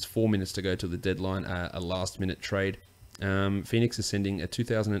minute, there's 4 minutes to go to the deadline, a last minute trade. Phoenix is sending a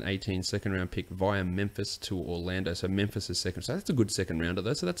 2018 second round pick via Memphis to Orlando. So Memphis is second. So that's a good second rounder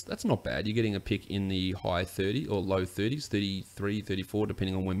though. So that's not bad. You're getting a pick in the high 30 or low 30s, 33, 34,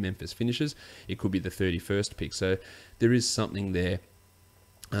 depending on when Memphis finishes. It could be the 31st pick. So there is something there.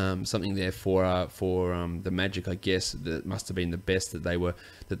 Something there for the Magic, I guess. That must have been the best that they were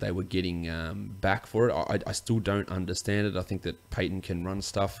getting back for it. I still don't understand it. I think that Peyton can run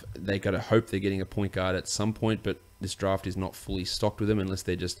stuff. They got to hope they're getting a point guard at some point, but this draft is not fully stocked with them unless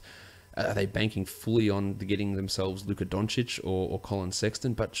they're just are they banking fully on getting themselves Luka Doncic or Colin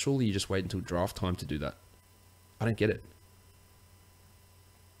Sexton? But surely you just wait until draft time to do that. I don't get it.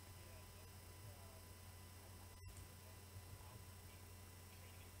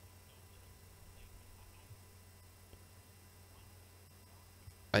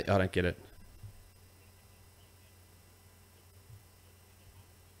 I don't get it.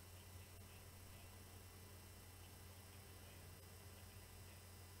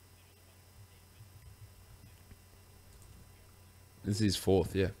 This is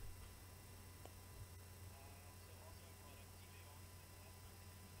fourth, yeah.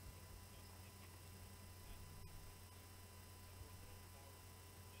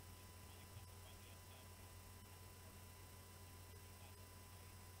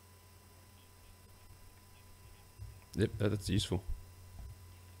 Yep, that's useful.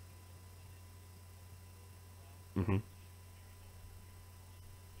 Mm-hmm.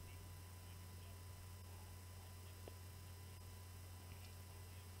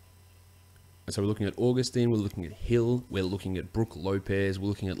 So we're looking at Augustine, we're looking at Hill, we're looking at Brook Lopez, we're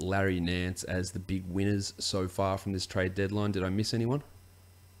looking at Larry Nance as the big winners so far from this trade deadline. Did I miss anyone?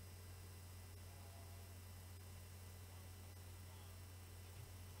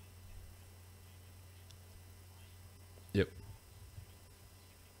 Yep.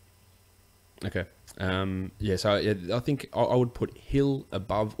 Okay. Yeah, so I think I would put Hill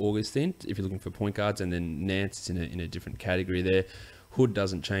above Augustine if you're looking for point guards, and then Nance is in a different category there. Hood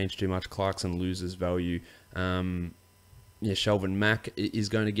doesn't change too much. Clarkson loses value. Yeah, Shelvin Mack is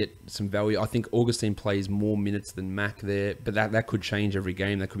going to get some value. I think Augustine plays more minutes than Mack there, but that could change every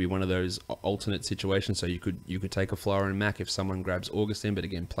game. That could be one of those alternate situations. So you could take a flyer on Mack if someone grabs Augustine, but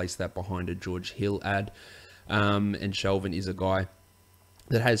again, place that behind a George Hill ad. And Shelvin is a guy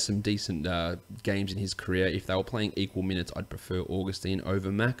that has some decent games in his career. If they were playing equal minutes, I'd prefer Augustine over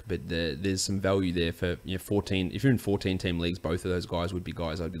Mack, but there's some value there for 14. If you're in 14-team leagues, both of those guys would be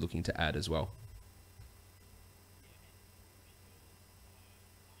guys I'd be looking to add as well.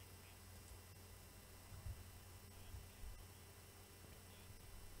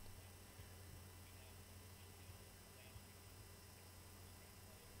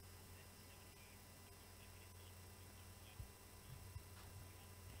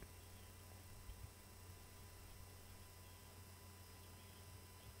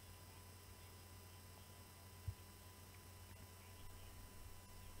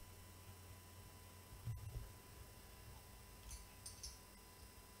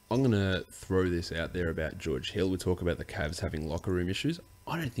 I'm going to throw this out there about George Hill. We talk about the Cavs having locker room issues.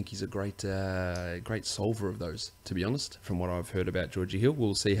 I don't think he's a great solver of those, to be honest, from what I've heard about Georgie Hill.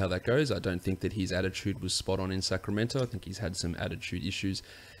 We'll see how that goes. I don't think that his attitude was spot on in Sacramento. I think he's had some attitude issues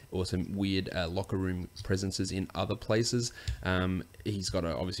or some weird locker room presences in other places. He's got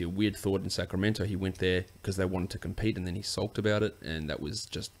obviously a weird thought in Sacramento. He went there because they wanted to compete, and then he sulked about it, and that was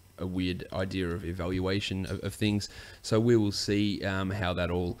just a weird idea of evaluation of things. So we will see how that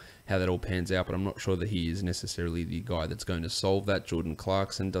all pans out. But I'm not sure that he is necessarily the guy that's going to solve that. Jordan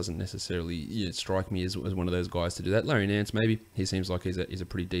Clarkson doesn't necessarily strike me as one of those guys to do that. Larry Nance, maybe. He seems like he's a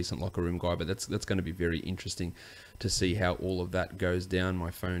pretty decent locker room guy, but that's going to be very interesting to see how all of that goes down.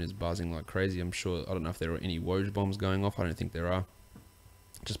 My phone is buzzing like crazy. I'm sure, I don't know if there are any Woj bombs going off. I don't think there are.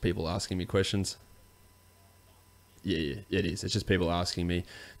 Just people asking me questions. Yeah, it is. It's just people asking me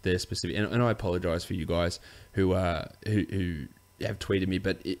their specific, and I apologize for you guys who have tweeted me,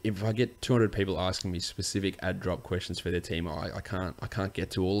 but if I get 200 people asking me specific ad drop questions for their team, I can't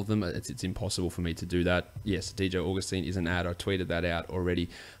get to all of them. It's impossible for me to do that. Yes, DJ Augustine is an ad. I tweeted that out already,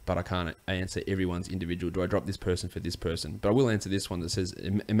 but I can't answer everyone's individual. Do I drop this person for this person? But I will answer this one that says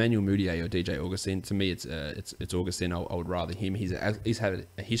Emmanuel Mudiay or DJ Augustine. To me, it's Augustine. I would rather him. He's had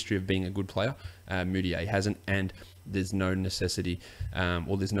a history of being a good player. Mudiay hasn't, and there's no necessity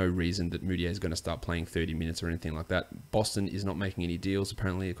or there's no reason that Mudiay is going to start playing 30 minutes or anything like that. Boston is not making any deals,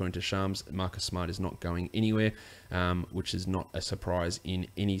 apparently, according to Shams. Marcus Smart is not going anywhere, which is not a surprise in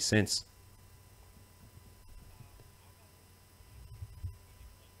any sense.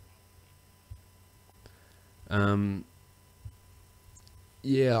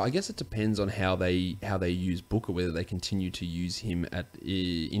 Yeah, I guess it depends on how they use Booker, whether they continue to use him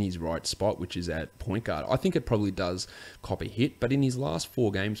in his right spot, which is at point guard. I think it probably does cop a hit, but in his last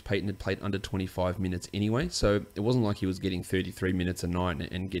 4 games, Peyton had played under 25 minutes anyway, so it wasn't like he was getting 33 minutes a night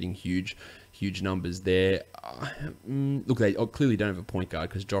and getting huge numbers there. Look, they clearly don't have a point guard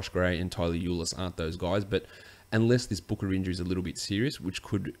because Josh Gray and Tyler Ulis aren't those guys, but unless this Booker injury is a little bit serious, which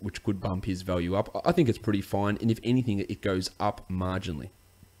could bump his value up, I think it's pretty fine. And if anything, it goes up marginally.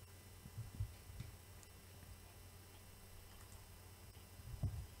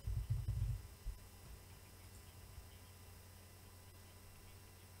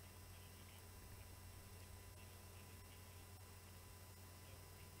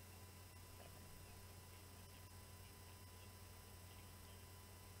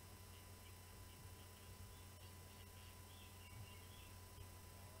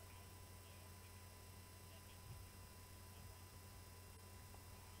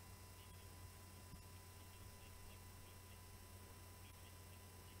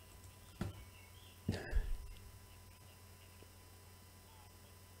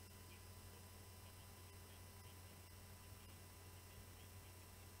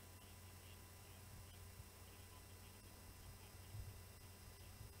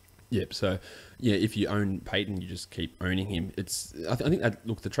 Yep. So, yeah, if you own Peyton, you just keep owning him. I think that,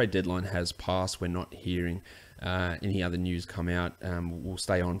 look, the trade deadline has passed. We're not hearing any other news come out. We'll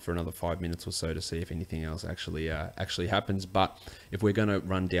stay on for another 5 minutes or so to see if anything else actually happens. But if we're going to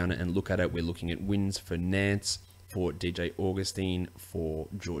run down it and look at it, we're looking at wins for Nance, for DJ Augustine, for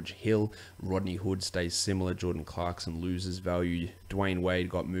George Hill. Rodney Hood stays similar. Jordan Clarkson loses value. Dwayne Wade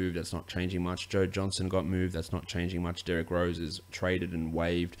got moved. That's not changing much. Joe Johnson got moved. That's not changing much. Derrick Rose is traded and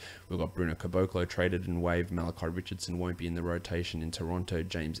waived. We've got Bruno Caboclo traded and waived. Malachi Richardson won't be in the rotation in Toronto.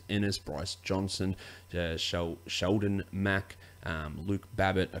 James Ennis, Bryce Johnson, Sheldon Mack, Luke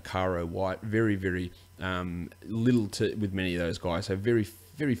Babbitt, Akaro White. Very, very little with many of those guys. So very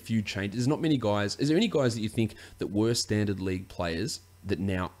few changes. There's not many guys. Is there any guys that you think that were standard league players that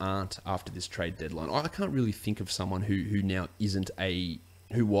now aren't after this trade deadline? I can't really think of someone who now isn't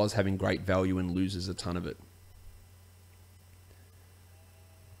who was having great value and loses a ton of it.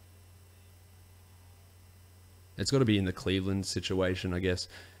 It's got to be in the Cleveland situation, I guess.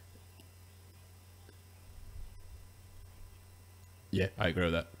 Yeah, I agree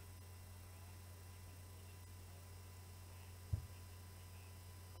with that.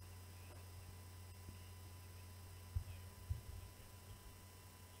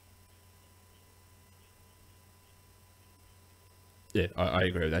 Yeah, I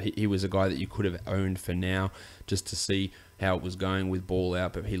agree with that. He was a guy that you could have owned for now just to see how it was going with ball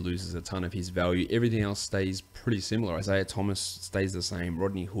out, but he loses a ton of his value. Everything else stays pretty similar. Isaiah Thomas stays the same.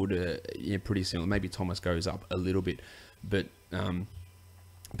 Rodney Hood, pretty similar. Maybe Thomas goes up a little bit, but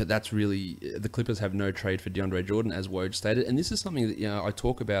that's really, the Clippers have no trade for DeAndre Jordan, as Woj stated, and this is something that I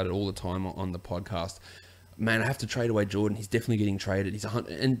talk about it all the time on the podcast. Man, I have to trade away Jordan. He's definitely getting traded.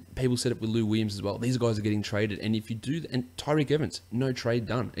 And people said it with Lou Williams as well. These guys are getting traded. And if you do, and Tyreek Evans, no trade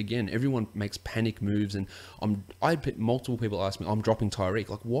done. Again, everyone makes panic moves. And multiple people ask me, I'm dropping Tyreek.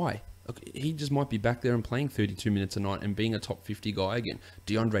 Like, why? Look, he just might be back there and playing 32 minutes a night and being a top 50 guy again.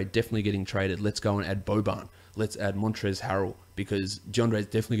 DeAndre definitely getting traded. Let's go and add Boban. Let's add Montrezl Harrell. because DeAndre is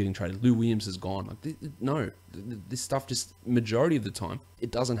definitely getting traded. Lou Williams is gone. Like, no, this stuff just, majority of the time,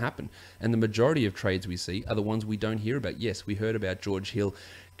 it doesn't happen. And the majority of trades we see are the ones we don't hear about. Yes, we heard about George Hill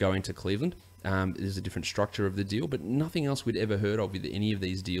going to Cleveland. There's a different structure of the deal, but nothing else we'd ever heard of with any of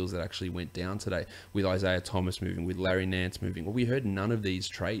these deals that actually went down today, with Isaiah Thomas moving, with Larry Nance moving. Well, we heard none of these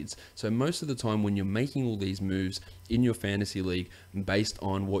trades. So most of the time when you're making all these moves in your fantasy league based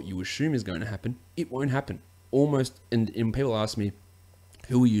on what you assume is going to happen, it won't happen. Almost, and people ask me,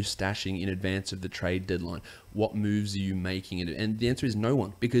 who are you stashing in advance of the trade deadline? What moves are you making? And the answer is no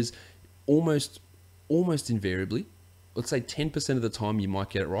one, because almost invariably, let's say 10% of the time you might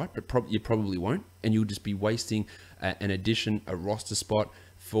get it right, but you probably won't, and you'll just be wasting an addition, a roster spot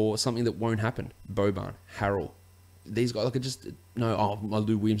for something that won't happen. Boban, Harrell, these guys, like, my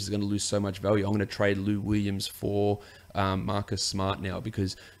Lou Williams is going to lose so much value. I'm going to trade Lou Williams for Marcus Smart now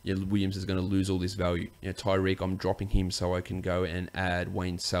because Williams is going to lose all this value. Tyreek, I'm dropping him so I can go and add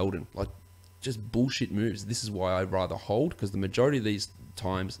Wayne Selden. Like, just bullshit moves. This is why I'd rather hold, because the majority of these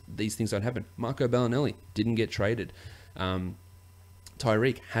times, these things don't happen. Marco Bellinelli didn't get traded.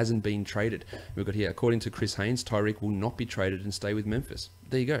 Tyreek hasn't been traded. We've got here, according to Chris Haynes, Tyreek will not be traded and stay with Memphis.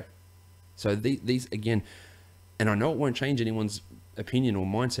 There you go. So these again, and I know it won't change anyone's opinion or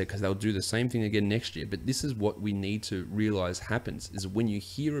mindset because they'll do the same thing again next year, but this is what we need to realize happens, is when you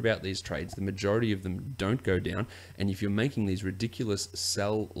hear about these trades, the majority of them don't go down, and if you're making these ridiculous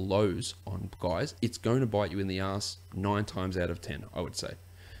sell lows on guys, it's going to bite you in the ass 9 times out of 10, I would say.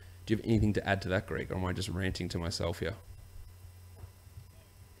 Do you have anything to add to that, Greg, or am I just ranting to myself here?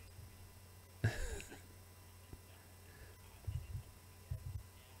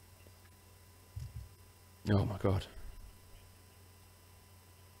 Oh my God.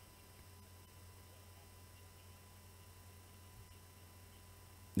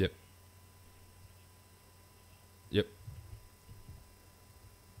 Yep. Yep.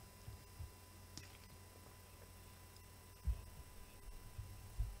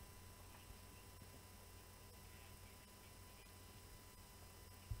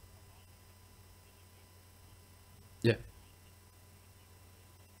 Yeah.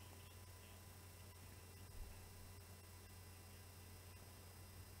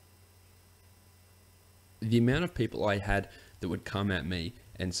 The amount of people I had that would come at me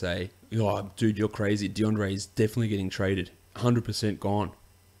and say, "Oh, dude, you're crazy. DeAndre is definitely getting traded. 100% gone.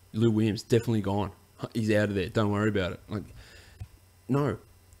 Lou Williams, definitely gone. He's out of there. Don't worry about it." Like, no,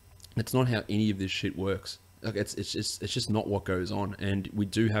 that's not how any of this shit works. Like, it's just not what goes on. And we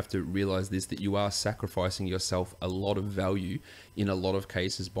do have to realize this, that you are sacrificing yourself a lot of value in a lot of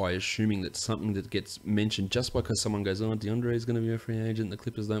cases by assuming that something that gets mentioned just because someone goes, "Oh, DeAndre is going to be a free agent. The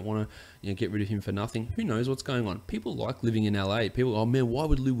Clippers don't want to, get rid of him for nothing." Who knows what's going on? People like living in LA. People, "Oh man, why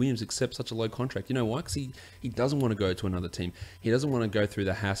would Lou Williams accept such a low contract?" You know why? Because he doesn't want to go to another team. He doesn't want to go through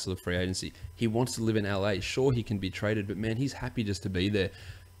the hassle of free agency. He wants to live in LA. Sure, he can be traded, but man, he's happy just to be there.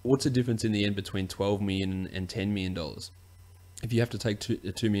 What's the difference in the end between $12 million and $10 million? If you have to take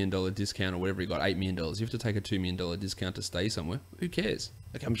a $2 million discount or whatever, you got $8 million. You have to take a $2 million discount to stay somewhere. Who cares?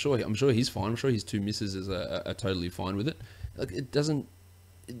 Like, I'm sure he's fine. I'm sure his 2 misses are totally fine with it. Like, it doesn't.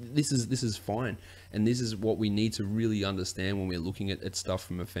 This is fine, and this is what we need to really understand when we're looking at stuff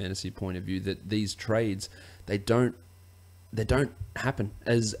from a fantasy point of view. That these trades, they don't happen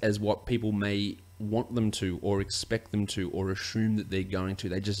as what people may want them to, or expect them to, or assume that they're going to.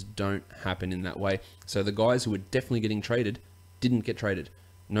 They just don't happen in that way. So the guys who were definitely getting traded didn't get traded.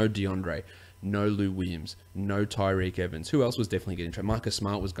 No DeAndre, no Lou Williams, no Tyreek Evans. Who else was definitely getting traded? Marcus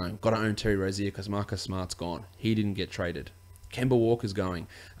Smart was going. Got to own Terry Rozier because Marcus Smart's gone. He didn't get traded. Kemba Walker's going.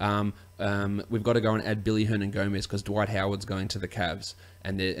 We've got to go and add Billy Hernangomez because Dwight Howard's going to the Cavs,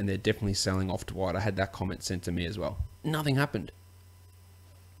 and they're definitely selling off Dwight. I had that comment sent to me as well. Nothing happened.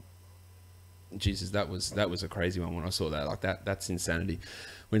 Jesus, that was a crazy one when I saw that. Like, that's insanity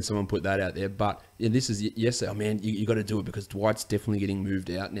when someone put that out there. But yeah, this is, yes, oh man, you got to do it because Dwight's definitely getting moved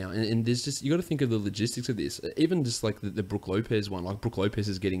out now. And there's just, you got to think of the logistics of this. Even just like the Brook Lopez one, like Brook Lopez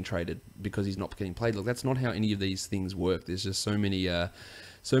is getting traded because he's not getting played. Like, that's not how any of these things work. There's just so many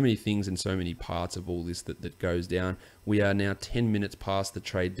things and so many parts of all this that goes down. We are now 10 minutes past the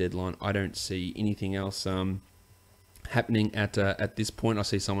trade deadline. I don't see anything else happening at this point. I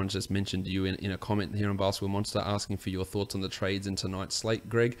see someone just mentioned you in a comment here on Basketball Monster asking for your thoughts on the trades in tonight's slate,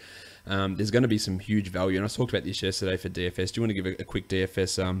 Greg. There's going to be some huge value, and I talked about this yesterday for DFS. Do you want to give a quick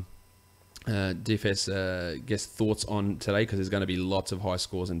DFS guess thoughts on today, because there's going to be lots of high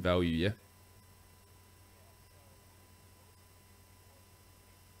scores and value? Yeah.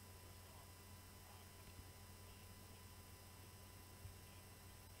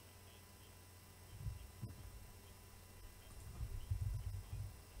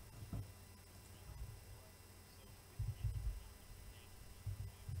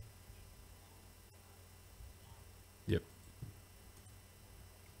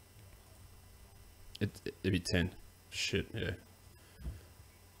 It'd be 10. Shit, yeah.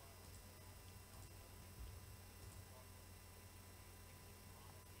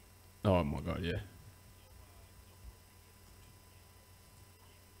 Oh my god, yeah.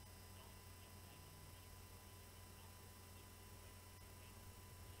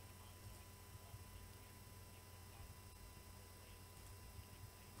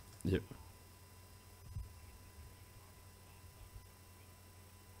 Yep.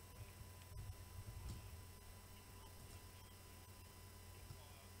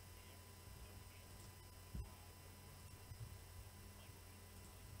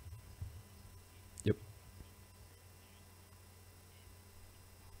 Yep.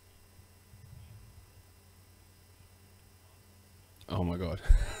 Oh my god.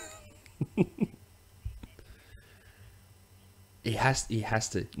 He has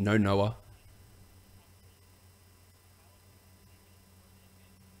to. No Noah.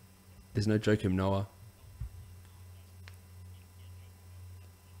 There's no Joakim Noah.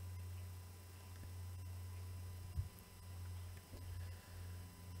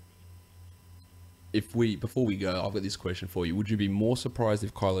 Before we go, I've got this question for you. Would you be more surprised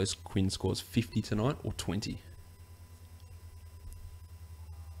if Carlos Quinn scores 50 tonight or 20?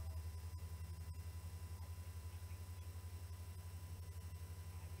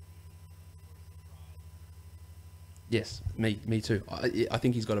 Yes, me too. I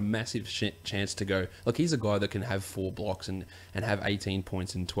think he's got a massive chance to go. Like, he's a guy that can have 4 blocks and have 18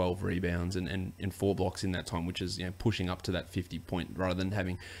 points and 12 rebounds and 4 blocks in that time, which is, pushing up to that 50 point rather than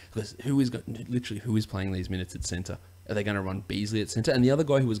having. Because who is playing these minutes at center? Are they going to run Beasley at center? And the other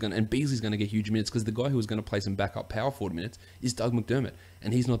guy and Beasley's going to get huge minutes because the guy who was going to play some backup power forward minutes is Doug McDermott,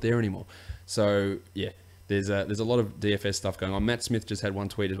 and he's not there anymore. So yeah. There's a lot of DFS stuff going on. Matt Smith just had one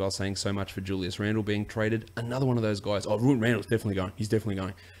tweet as well saying so much for Julius Randle being traded. Another one of those guys. Oh, Randle's definitely going. He's definitely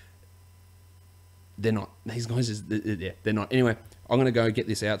going. They're not. These guys, they're not. Anyway, I'm going to go get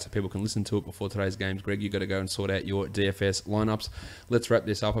this out so people can listen to it before today's games. Greg, you've got to go and sort out your DFS lineups. Let's wrap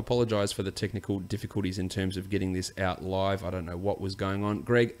this up. I apologize for the technical difficulties in terms of getting this out live. I don't know what was going on.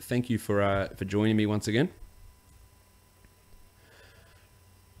 Greg, thank you for joining me once again.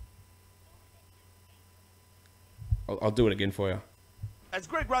 I'll do it again for you. As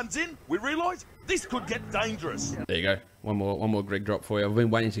Greg runs in, we realise this could get dangerous. There you go. One more Greg drop for you. I've been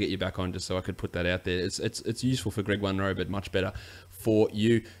waiting to get you back on just so I could put that out there. It's useful for Greg One Row, but much better for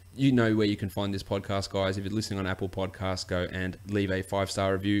you. You know where you can find this podcast, guys. If you're listening on Apple Podcasts, go and leave a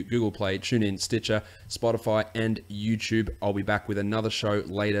 5-star review. Google Play, TuneIn, Stitcher, Spotify, and YouTube. I'll be back with another show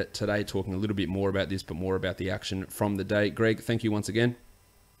later today talking a little bit more about this, but more about the action from the day. Greg, thank you once again.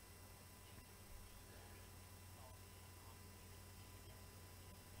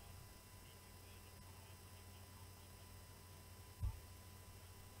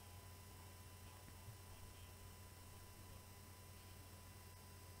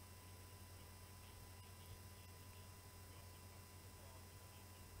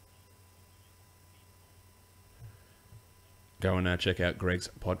 Go and check out Greg's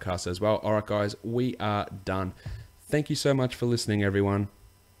podcast as well. All right, guys, we are done. Thank you so much for listening, everyone.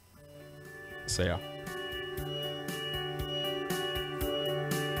 See ya.